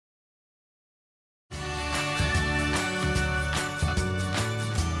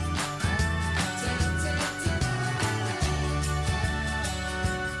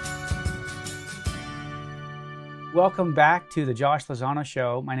Welcome back to the Josh Lozano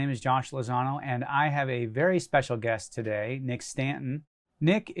Show. My name is Josh Lozano, and I have a very special guest today, Nick Stanton.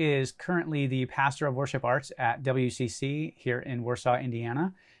 Nick is currently the pastor of worship arts at WCC here in Warsaw,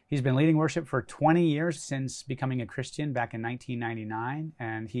 Indiana. He's been leading worship for 20 years since becoming a Christian back in 1999,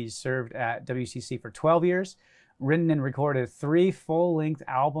 and he's served at WCC for 12 years, written and recorded 3 full-length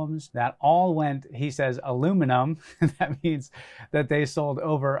albums that all went, he says, aluminum. That means that they sold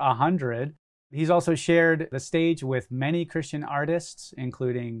over 100. He's also shared the stage with many Christian artists,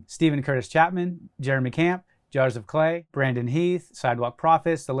 including Stephen Curtis Chapman, Jeremy Camp, Jars of Clay, Brandon Heath, Sidewalk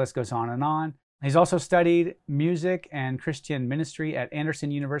Prophets, the list goes on and on. He's also studied music and Christian ministry at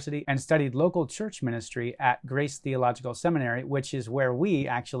Anderson University and studied local church ministry at Grace Theological Seminary, which is where we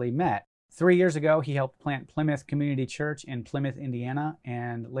actually met. 3 years ago, he helped plant Plymouth Community Church in Plymouth, Indiana,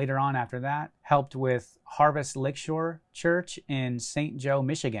 and later on after that, helped with Harvest Lakeshore Church in St. Joe,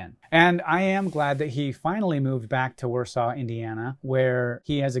 Michigan. And I am glad that he finally moved back to Warsaw, Indiana, where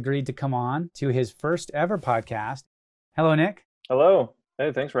he has agreed to come on to his first ever podcast. Hello, Nick. Hello.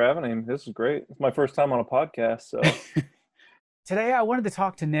 Hey, thanks for having me. This is great. It's my first time on a podcast, so. Today, I wanted to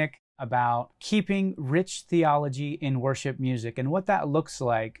talk to Nick about keeping rich theology in worship music and what that looks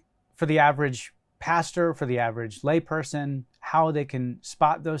like for the average pastor, for the average layperson, how they can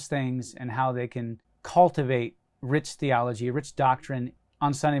spot those things and how they can cultivate rich theology, rich doctrine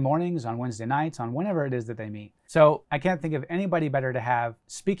on Sunday mornings, on Wednesday nights, on whenever it is that they meet. So I can't think of anybody better to have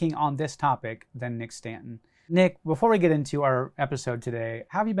speaking on this topic than Nick Stanton. Nick, before we get into our episode today,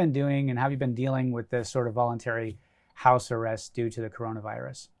 how have you been doing and how have you been dealing with this sort of voluntary house arrest due to the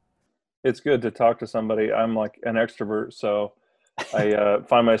coronavirus? It's good to talk to somebody. I'm like an extrovert, so I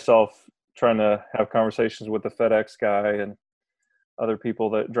find myself trying to have conversations with the FedEx guy and other people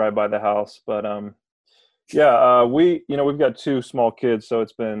that drive by the house. But we've got 2 small kids, so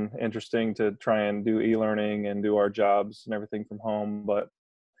it's been interesting to try and do e-learning and do our jobs and everything from home. But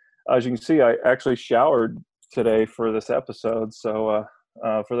as you can see, I actually showered today for this episode. So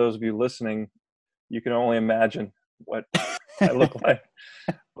for those of you listening, you can only imagine what I look like.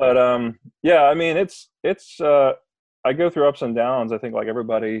 But I mean, it's I go through ups and downs. I think like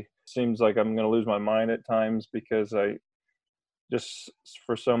everybody, seems like I'm going to lose my mind at times because I just,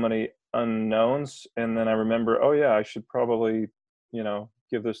 for so many unknowns. And then I remember, oh yeah, I should probably,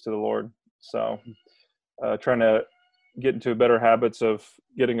 give this to the Lord. So trying to get into better habits of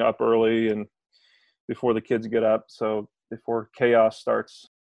getting up early and before the kids get up. So before chaos starts.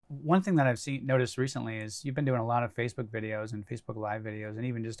 One thing that I've noticed recently is you've been doing a lot of Facebook videos and Facebook Live videos, and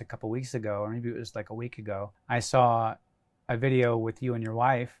even just a couple weeks ago, or maybe it was like a week ago, I saw a video with you and your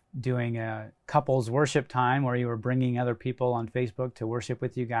wife doing a couples worship time where you were bringing other people on Facebook to worship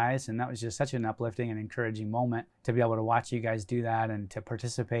with you guys, and that was just such an uplifting and encouraging moment to be able to watch you guys do that and to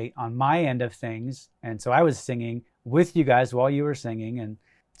participate on my end of things. And so I was singing with you guys while you were singing, and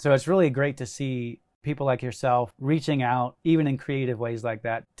so it's really great to see people like yourself reaching out, even in creative ways like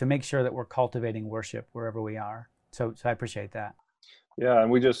that, to make sure that we're cultivating worship wherever we are. So I appreciate that. Yeah, and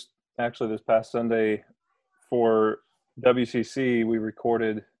we just actually this past Sunday for WCC, we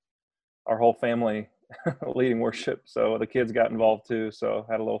recorded our whole family leading worship. So the kids got involved too. So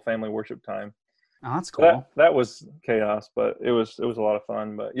had a little family worship time. Oh, that's cool. That was chaos, but it was a lot of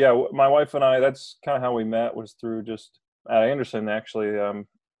fun. But yeah, my wife and I, that's kind of how we met, was through just at Anderson actually.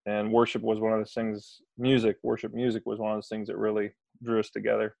 And worship was one of those things, worship music was one of those things that really drew us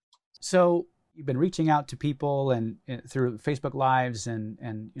together. So you've been reaching out to people and through Facebook Lives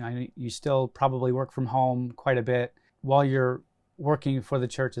and you still probably work from home quite a bit while you're working for the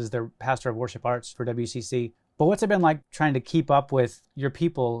church as the pastor of worship arts for WCC. But what's it been like trying to keep up with your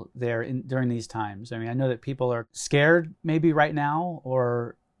people there during these times? I mean, I know that people are scared maybe right now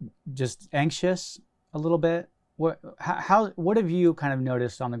or just anxious a little bit. What have you kind of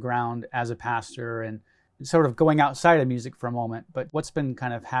noticed on the ground as a pastor and sort of going outside of music for a moment, but what's been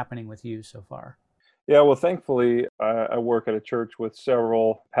kind of happening with you so far? Yeah, well, thankfully, I work at a church with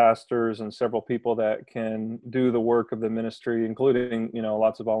several pastors and several people that can do the work of the ministry, including,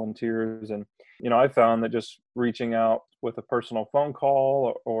 lots of volunteers. And, I found that just reaching out with a personal phone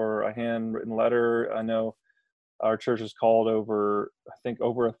call or a handwritten letter, I know our church has called over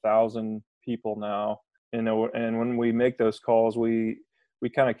 1,000 people now. And when we make those calls, we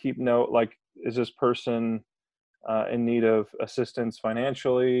kind of keep note, like, is this person in need of assistance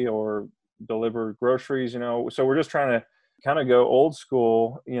financially or deliver groceries, So we're just trying to kind of go old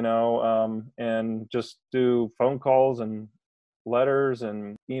school, and just do phone calls and letters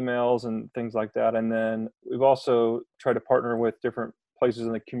and emails and things like that. And then we've also tried to partner with different places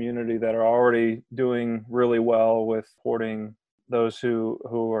in the community that are already doing really well with supporting those who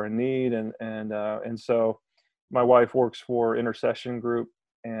are in need. And so my wife works for Intercession Group,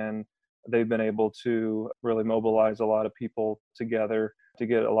 and they've been able to really mobilize a lot of people together to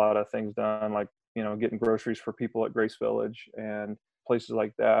get a lot of things done, like, getting groceries for people at Grace Village and places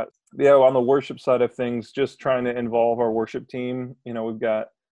like that. Yeah, on the worship side of things, just trying to involve our worship team. We've got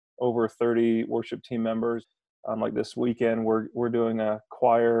over 30 worship team members. Like this weekend, we're doing a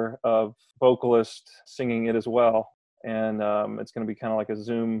choir of vocalists singing it as well. And it's going to be kind of like a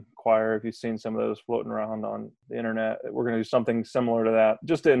Zoom choir. If you've seen some of those floating around on the internet, we're going to do something similar to that,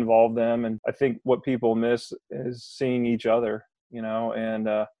 just to involve them. And I think what people miss is seeing each other, and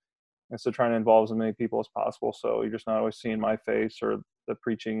so trying to involve as many people as possible. So you're just not always seeing my face or the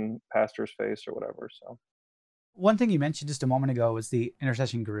preaching pastor's face or whatever. So one thing you mentioned just a moment ago was the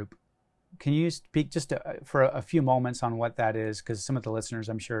intercession group. Can you speak just for a few moments on what that is? Because some of the listeners,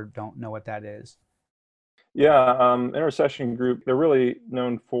 I'm sure, don't know what that is. Yeah, intercession group, they're really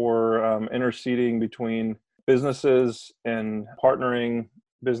known for interceding between businesses and partnering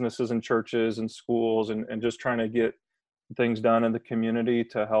businesses and churches and schools, and just trying to get things done in the community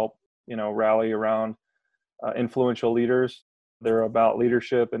to help, rally around influential leaders. They're about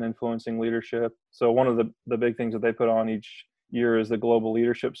leadership and influencing leadership. So one of the big things that they put on each year is the Global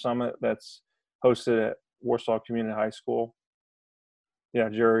Leadership Summit that's hosted at Warsaw Community High School. Yeah,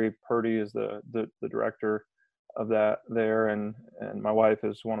 Jerry Purdy is the director of that there, and my wife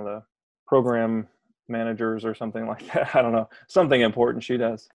is one of the program managers or something like that. I don't know, something important she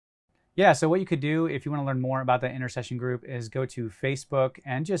does. Yeah, so what you could do if you want to learn more about the intercession group is go to Facebook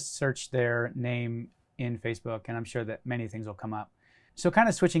and just search their name in Facebook, and I'm sure that many things will come up. So kind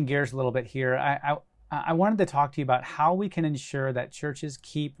of switching gears a little bit here, I wanted to talk to you about how we can ensure that churches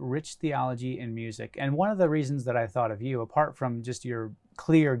keep rich theology in music. And one of the reasons that I thought of you, apart from just your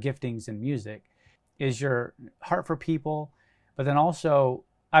clear giftings in music, is your heart for people, but then also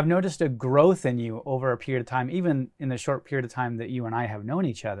I've noticed a growth in you over a period of time, even in the short period of time that you and I have known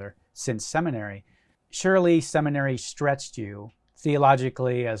each other since seminary. Surely seminary stretched you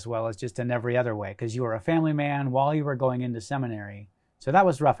theologically as well as just in every other way, because you were a family man while you were going into seminary. So that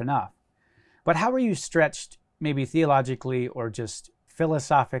was rough enough. But how were you stretched maybe theologically or just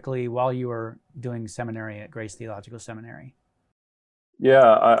philosophically while you were doing seminary at Grace Theological Seminary?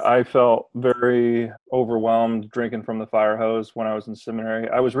 Yeah, I felt very overwhelmed drinking from the fire hose when I was in seminary.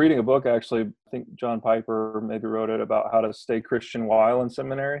 I was reading a book, actually, I think John Piper maybe wrote it, about how to stay Christian while in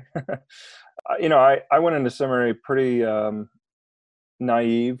seminary. I went into seminary pretty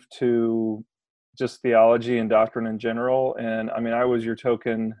naive to just theology and doctrine in general. And I mean, I was your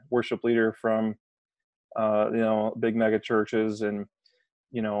token worship leader from, big mega churches, and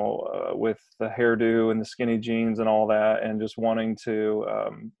with the hairdo and the skinny jeans and all that, and just wanting to,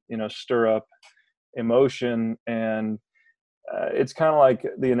 stir up emotion. And it's kind of like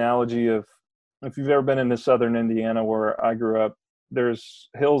the analogy of, if you've ever been into southern Indiana where I grew up, there's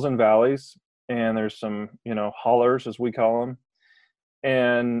hills and valleys, and there's some, hollers, as we call them.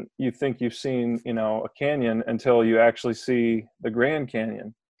 And you think you've seen, a canyon until you actually see the Grand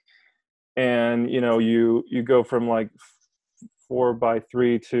Canyon. And, you go from like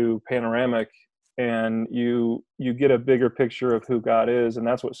 4x3 to panoramic, and you get a bigger picture of who God is. And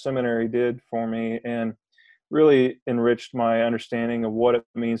that's what seminary did for me, and really enriched my understanding of what it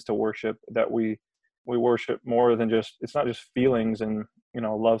means to worship, that we worship more than just, it's not just feelings and,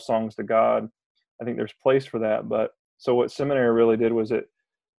 love songs to God. I think there's place for that. But so what seminary really did was it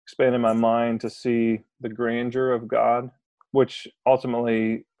expanded my mind to see the grandeur of God, which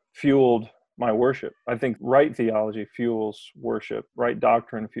ultimately fueled my worship. I think right theology fuels worship, right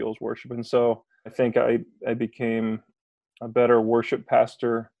doctrine fuels worship. And so I think I became a better worship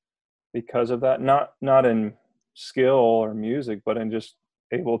pastor because of that, not in skill or music, but in just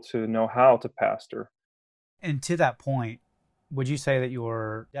able to know how to pastor. And to that point, would you say that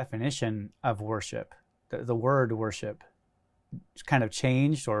your definition of worship, the word worship, kind of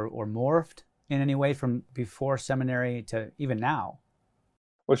changed or morphed in any way from before seminary to even now?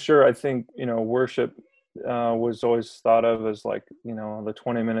 Well, sure. I think, worship was always thought of as like, the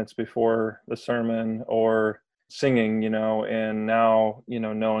 20 minutes before the sermon, or singing, and now,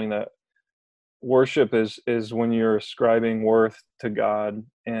 knowing that worship is when you're ascribing worth to God,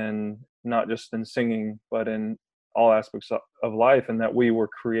 and not just in singing, but in all aspects of life, and that we were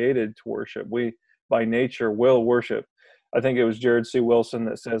created to worship. We, by nature, will worship. I think it was Jared C. Wilson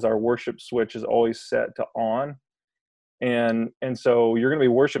that says our worship switch is always set to on. And so you're going to be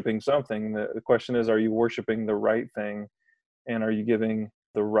worshiping something. The question is, are you worshiping the right thing? And are you giving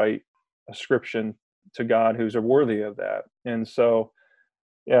the right ascription to God who's worthy of that? And so,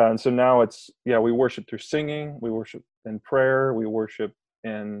 yeah. And so now it's, we worship through singing, we worship in prayer, we worship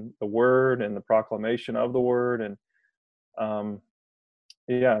in the word and the proclamation of the word. And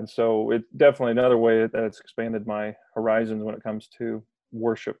yeah, and so it's definitely another way that it's expanded my horizons when it comes to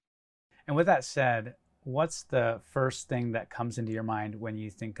worship. And with that said, what's the first thing that comes into your mind when you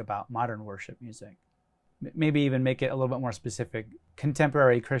think about modern worship music? Maybe even make it a little bit more specific,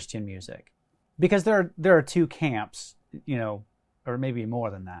 contemporary Christian music. Because there are two camps, or maybe more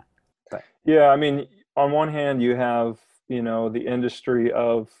than that. But yeah, I mean, on one hand, you have, the industry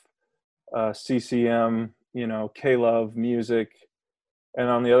of CCM, K-Love music. And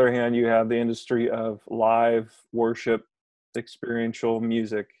on the other hand, you have the industry of live worship, experiential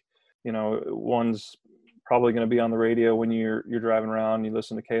music. One's probably going to be on the radio when you're driving around, you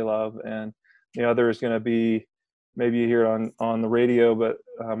listen to K-Love, and the other is going to be, maybe you hear it on the radio, but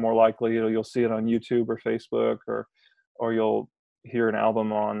more likely you'll see it on YouTube or Facebook, or you'll hear an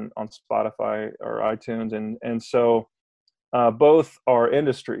album on Spotify or iTunes. And so both are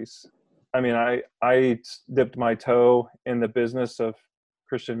industries. I mean, I dipped my toe in the business of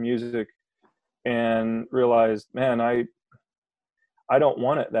Christian music and realized, man, I don't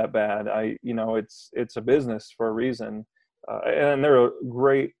want it that bad. It's a business for a reason. And there are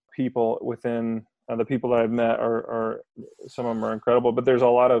great people within the people that I've met are some of them are incredible, but there's a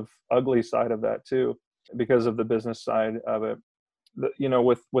lot of ugly side of that too, because of the business side of it.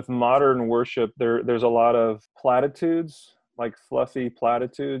 With modern worship, there's a lot of platitudes, like fluffy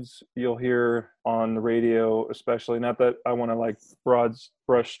platitudes you'll hear on the radio, especially. Not that I want to like broad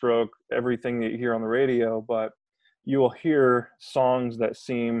brush stroke everything that you hear on the radio, but you will hear songs that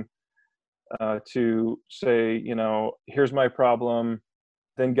seem to say, here's my problem,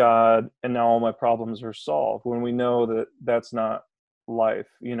 then God, and now all my problems are solved, when we know that that's not life.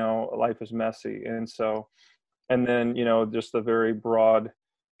 Life is messy. And then, just the very broad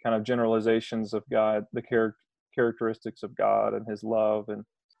kind of generalizations of God, the characteristics of God and his love. And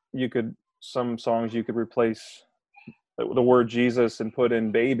some songs you could replace the word Jesus and put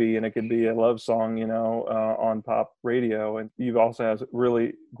in baby, and it could be a love song, on pop radio. And you've also has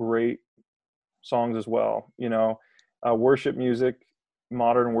really great songs as well. Worship music,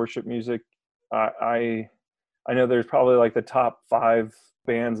 modern worship music. I know there's probably like the top 5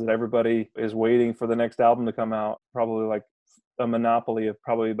 bands that everybody is waiting for the next album to come out. Probably like a monopoly of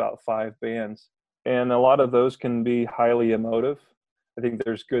probably about 5 bands. And a lot of those can be highly emotive. I think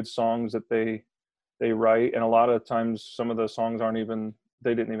there's good songs that they write, and a lot of times some of those songs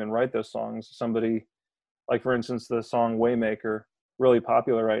they didn't even write those songs. Somebody, like for instance, the song Waymaker, really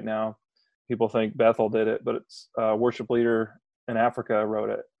popular right now. People think Bethel did it, but it's a worship leader in Africa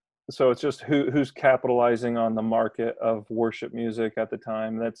wrote it. So it's just who's capitalizing on the market of worship music at the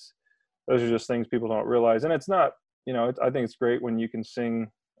time. Those are just things people don't realize. And it's not, I think it's great when you can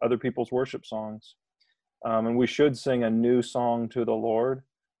sing other people's worship songs. And we should sing a new song to the Lord.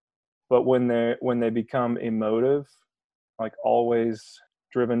 But when they become emotive, like always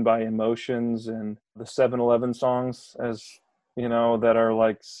driven by emotions, and the 7-Eleven songs, as that are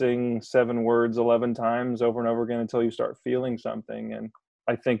like sing 7 words 11 times over and over again until you start feeling something. And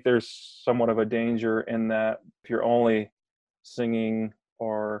I think there's somewhat of a danger in that if you're only singing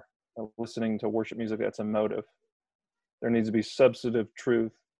or listening to worship music that's emotive. There needs to be substantive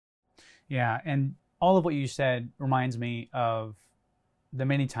truth. yeah, and all of what you said reminds me of the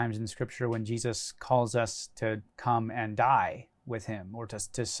many times in Scripture when Jesus calls us to come and die with him, or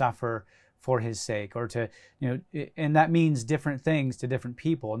to suffer for his sake, or to, and that means different things to different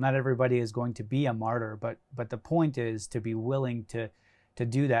people. Not everybody is going to be a martyr, but the point is to be willing to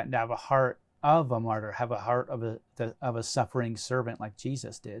do that, and to have a heart of a martyr, have a heart of a suffering servant like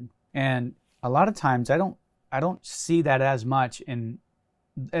Jesus did. And a lot of times I don't see that as much in,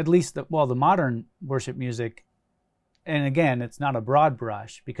 at least the modern worship music. And again, it's not a broad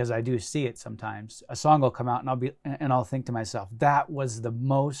brush, because I do see it sometimes. A song will come out and I'll think to myself, that was the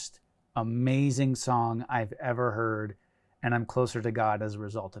most amazing song I've ever heard, and I'm closer to God as a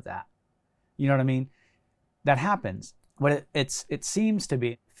result of that. You know what I mean? That happens. But it seems to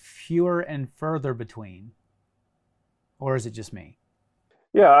be fewer and further between. Or is it just me?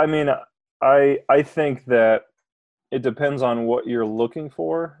 Yeah, I mean, I think that it depends on what you're looking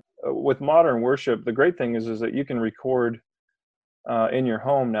for. With modern worship, the great thing is that you can record in your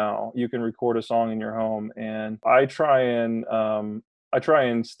home now. You can record a song in your home, and I try and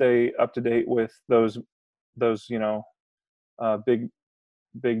stay up to date with those big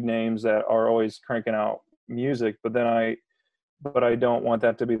names that are always cranking out music. But I don't want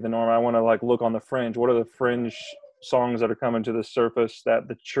that to be the norm. I want to like look on the fringe. What are the fringe songs that are coming to the surface that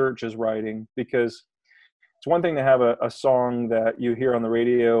the church is writing? Because it's one thing to have a song that you hear on the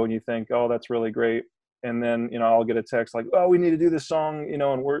radio and you think, oh, that's really great. And then, I'll get a text like, oh, we need to do this song,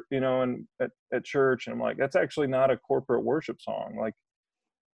 and we're, and at church. And I'm like, that's actually not a corporate worship song. Like,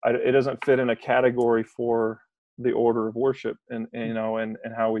 it doesn't fit in a category for the order of worship and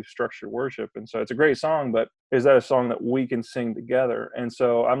how we've structured worship. And so it's a great song, but is that a song that we can sing together? And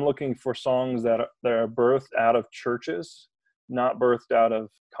so I'm looking for songs that are birthed out of churches, not birthed out of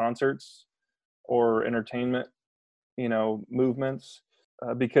concerts or entertainment, movements,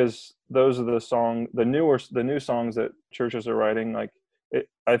 because those are the new songs that churches are writing. Like,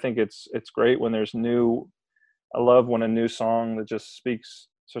 I think it's great when there's I love when a new song that just speaks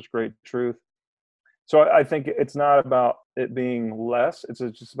such great truth. So I think it's not about it being less. It's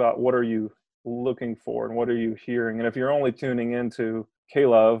just about what are you looking for and what are you hearing. And if you're only tuning into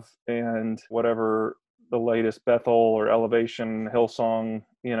K-Love and whatever the latest Bethel or Elevation Hillsong,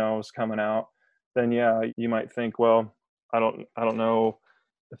 is coming out, then yeah, you might think, well, I don't know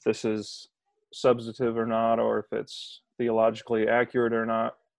if this is substantive or not, or if it's theologically accurate or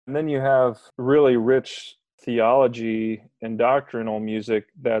not. And then you have really rich theology and doctrinal music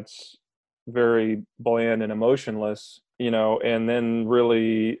that's very bland and emotionless, and then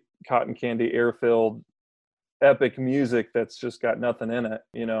really cotton candy air-filled epic music that's just got nothing in it,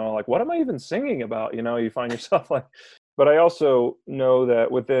 like, what am I even singing about? You find yourself like, but I also know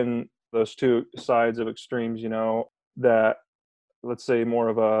that within those two sides of extremes, that, let's say, more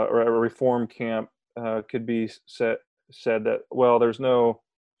of a reform camp could be said that, well, there's no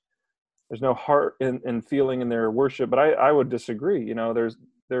heart and feeling in their worship. But I would disagree.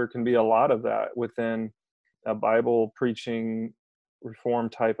 There can be a lot of that within a Bible preaching reform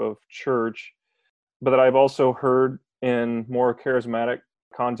type of church, but that I've also heard in more charismatic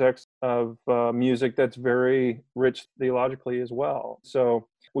context of music that's very rich theologically as well. So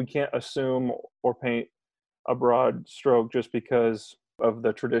we can't assume or paint a broad stroke just because of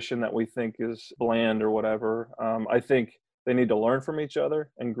the tradition that we think is bland or whatever. I think they need to learn from each other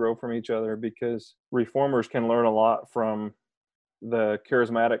and grow from each other, because reformers can learn a lot from the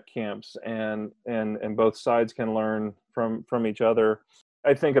charismatic camps, and both sides can learn from each other.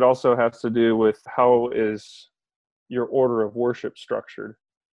 I think it also has to do with how is your order of worship structured.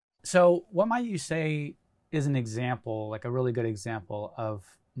 So what might you say is an example, like a really good example of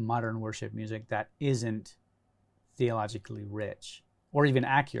modern worship music that isn't theologically rich or even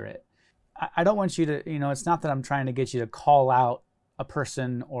accurate? I don't want you to, it's not that I'm trying to get you to call out a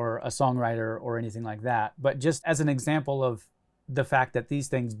person or a songwriter or anything like that, but just as an example of the fact that these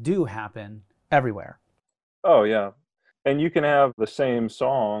things do happen everywhere. Oh, yeah. And you can have the same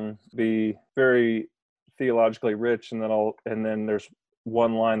song be very theologically rich, and then there's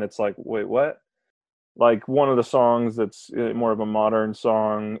one line that's like, wait, what? Like, one of the songs that's more of a modern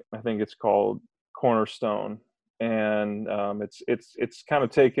song, I think it's called Cornerstone. And it's kind of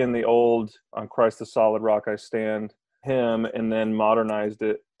taken the old "On Christ the Solid Rock I Stand" hymn and then modernized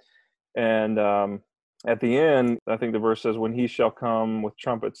it. And at the end, I think the verse says, "When he shall come with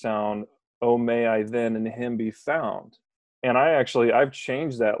trumpet sound, oh, may I then in him be found." And I've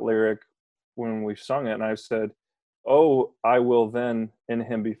changed that lyric when we've sung it, and I've said, "Oh, I will then in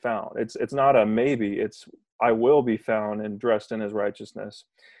him be found." It's not a maybe, it's I will be found and dressed in his righteousness.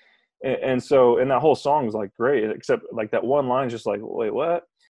 And so, and that whole song is like great, except like that one line is just like, wait, what?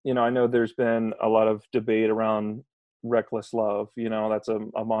 I know there's been a lot of debate around "Reckless Love." That's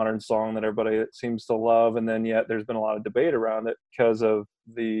a modern song that everybody seems to love. And then yet there's been a lot of debate around it because of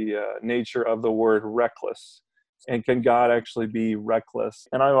the nature of the word reckless. And can God actually be reckless?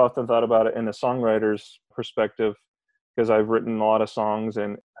 And I've often thought about it in a songwriter's perspective, because I've written a lot of songs,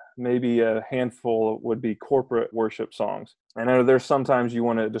 and maybe a handful would be corporate worship songs. And I know there's sometimes you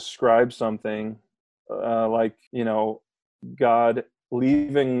want to describe something like, God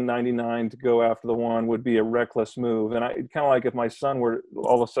leaving 99 to go after the one would be a reckless move. And I kind of like if my son were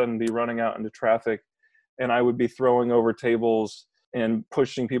all of a sudden be running out into traffic, and I would be throwing over tables and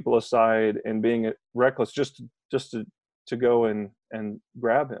pushing people aside and being reckless just to go and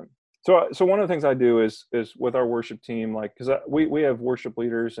grab him. So one of the things I do is with our worship team, like, because we have worship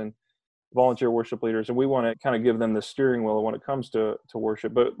leaders and volunteer worship leaders, and we want to kind of give them the steering wheel when it comes to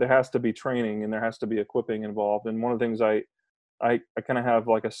worship, but there has to be training and there has to be equipping involved. And one of the things I kind of have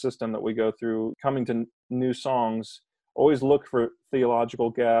like a system that we go through coming to new songs. Always look for theological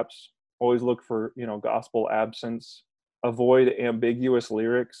gaps, always look for, gospel absence, avoid ambiguous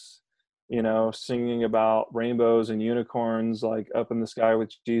lyrics, singing about rainbows and unicorns, like up in the sky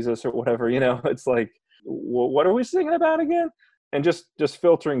with Jesus or whatever, it's like, what are we singing about again? And just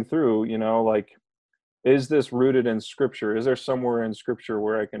filtering through, like, is this rooted in scripture? Is there somewhere in scripture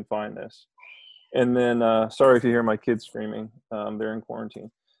where I can find this? And then, sorry if you hear my kids screaming, they're in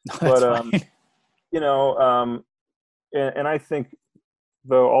quarantine. But You know, and I think,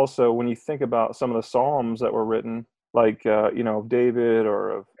 though, also when you think about some of the Psalms that were written, like, of David or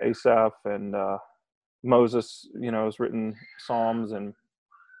of Asaph and Moses, has written Psalms. And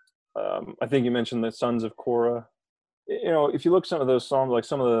I think you mentioned the sons of Korah. If you look some of those Psalms, like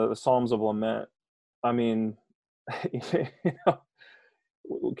some of the Psalms of Lament, I mean, you know,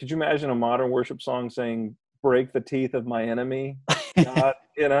 could you imagine a modern worship song saying, break the teeth of my enemy? God,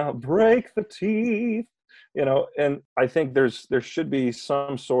 break the teeth, and I think there should be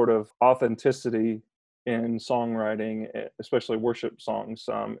some sort of authenticity in songwriting, especially worship songs.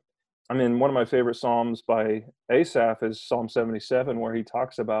 I mean, one of my favorite Psalms by Asaph is Psalm 77, where he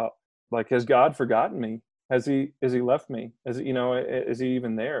talks about, like, has God forgotten me? Has he left me? Is he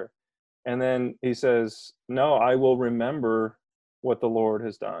even there? And then he says, no, I will remember what the Lord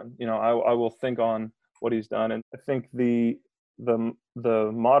has done. I will think on what he's done. And I think the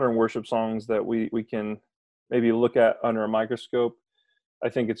modern worship songs that we can maybe look at under a microscope, I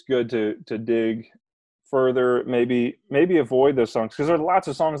think it's good to dig further, maybe avoid those songs, because there are lots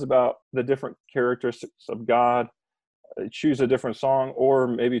of songs about the different characteristics of God. Choose a different song, or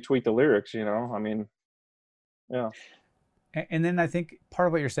maybe tweak the lyrics. I mean, yeah. And then I think part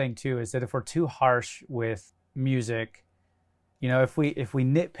of what you're saying too is that if we're too harsh with music, if we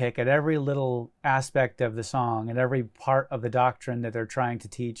nitpick at every little aspect of the song and every part of the doctrine that they're trying to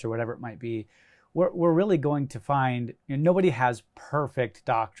teach or whatever it might be, we're really going to find, nobody has perfect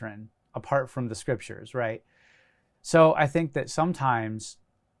doctrine apart from the scriptures, right? So I think that sometimes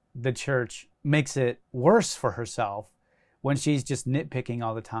the church makes it worse for herself when she's just nitpicking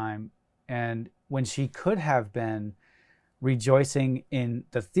all the time, and when she could have been rejoicing in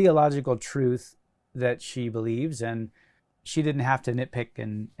the theological truth that she believes, and she didn't have to nitpick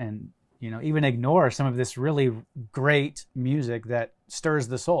and even ignore some of this really great music that stirs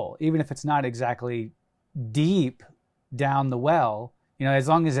the soul, even if it's not exactly deep down the well, as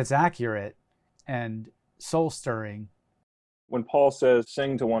long as it's accurate and soul stirring. When Paul says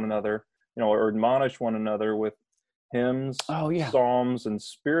sing to one another, or admonish one another with hymns, psalms, and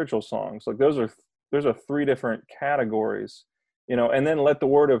spiritual songs, like those are three different categories, and then let the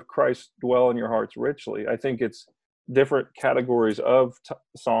word of Christ dwell in your hearts richly. I think it's different categories of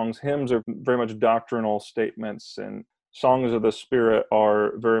songs. Hymns are very much doctrinal statements, and songs of the Spirit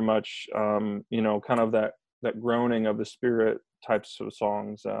are very much, kind of that groaning of the Spirit types of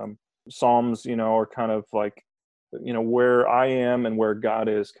songs. Psalms, are kind of like, where I am and where God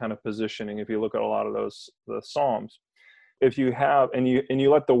is kind of positioning. If you look at a lot of the Psalms, if you have, and you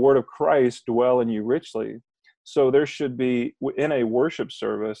let the word of Christ dwell in you richly. So there should be, in a worship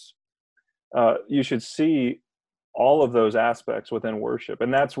service, you should see all of those aspects within worship.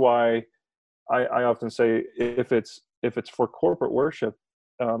 And that's why I often say, if it's for corporate worship,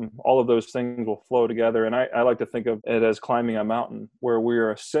 all of those things will flow together. And I like to think of it as climbing a mountain, where we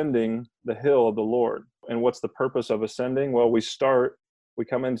are ascending the hill of the Lord. And what's the purpose of ascending? Well, we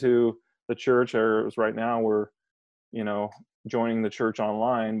come into the church, or right now we're, joining the church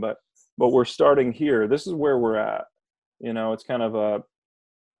online, but we're starting here. This is where we're at. It's kind of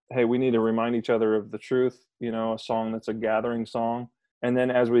hey, we need to remind each other of the truth, a song that's a gathering song. And then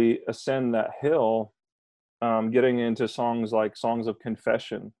as we ascend that hill, getting into songs like songs of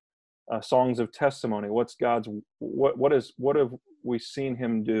confession, songs of testimony. What have we seen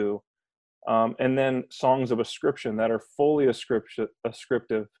him do? And then songs of ascription that are fully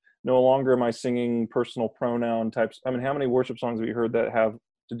ascriptive. No longer am I singing personal pronoun types. I mean, how many worship songs have you heard that have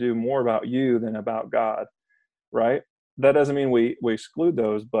to do more about you than about God, right? That doesn't mean we exclude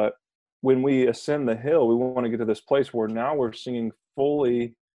those, but when we ascend the hill, we want to get to this place where now we're singing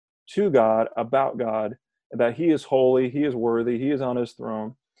fully to God, about God, that he is holy, he is worthy, he is on his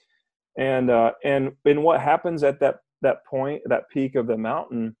throne. And what happens at that point, that peak of the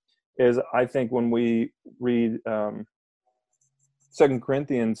mountain, is, I think, when we read 2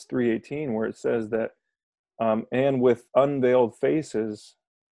 Corinthians 3:18, where it says that, and with unveiled faces,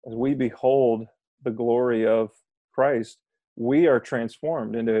 as we behold the glory of Christ, we are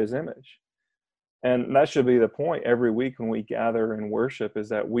transformed into his image. And that should be the point every week when we gather and worship, is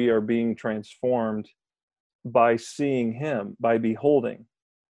that we are being transformed by seeing him, by beholding.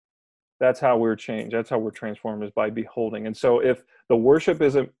 That's how we're changed. That's how we're transformed, is by beholding. And so if the worship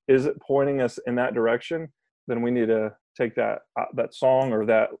isn't pointing us in that direction, then we need to take that song or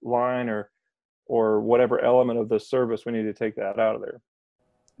that line or whatever element of the service, we need to take that out of there.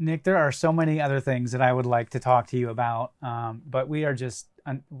 Nick, there are so many other things that I would like to talk to you about, but we're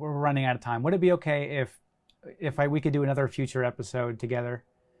running out of time. Would it be okay if we could do another future episode together?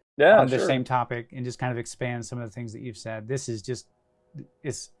 Yeah, on sure. the same topic, and just kind of expand some of the things that you've said? This is just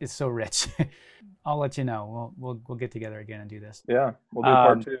it's so rich. I'll let you know. We'll get together again and do this. Yeah, we'll do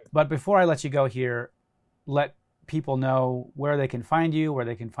part two. But before I let you go here, let people know where they can find you, where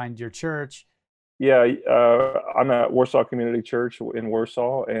they can find your church. Yeah, I'm at Warsaw Community Church in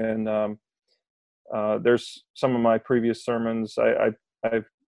Warsaw, and there's some of my previous sermons. I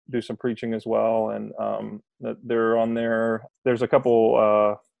do some preaching as well, and they're on there. There's a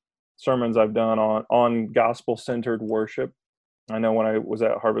couple sermons I've done on gospel-centered worship. I know when I was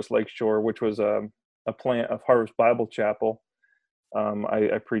at Harvest Lakeshore, which was a plant of Harvest Bible Chapel,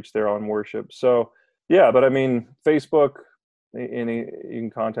 I preached there on worship. So yeah, but I mean, Facebook, you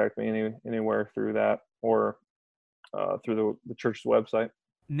can contact me anywhere through that, or through the church's website.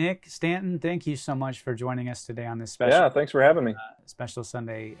 Nick Stanton, thank you so much for joining us today on this special. Yeah, thanks for having me. Special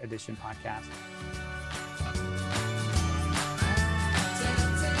Sunday edition podcast.